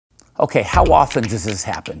Okay, how often does this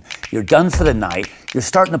happen? You're done for the night, you're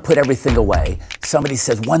starting to put everything away. Somebody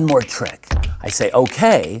says, one more trick. I say,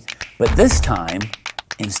 okay, but this time,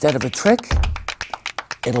 instead of a trick,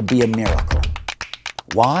 it'll be a miracle.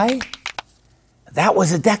 Why? That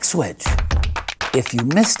was a deck switch. If you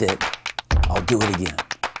missed it, I'll do it again.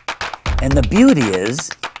 And the beauty is,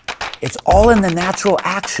 it's all in the natural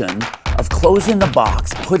action of closing the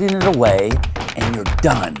box, putting it away, and you're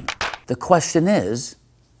done. The question is,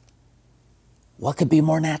 what could be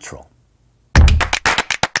more natural?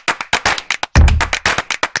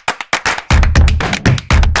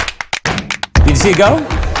 Did you see it go?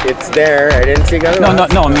 It's there. I didn't see it go. No,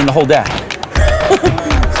 I mean the whole deck.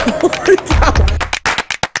 Holy cow.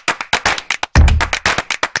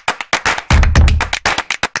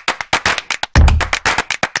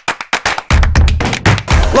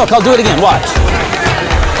 Look, I'll do it again. Watch.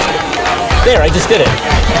 There, I just did it.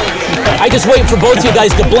 I just wait for both of you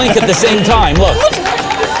guys to blink at the same time. Look.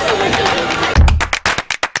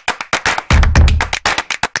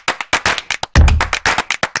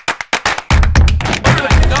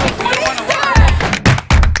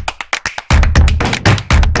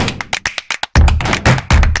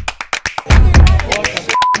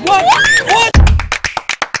 What?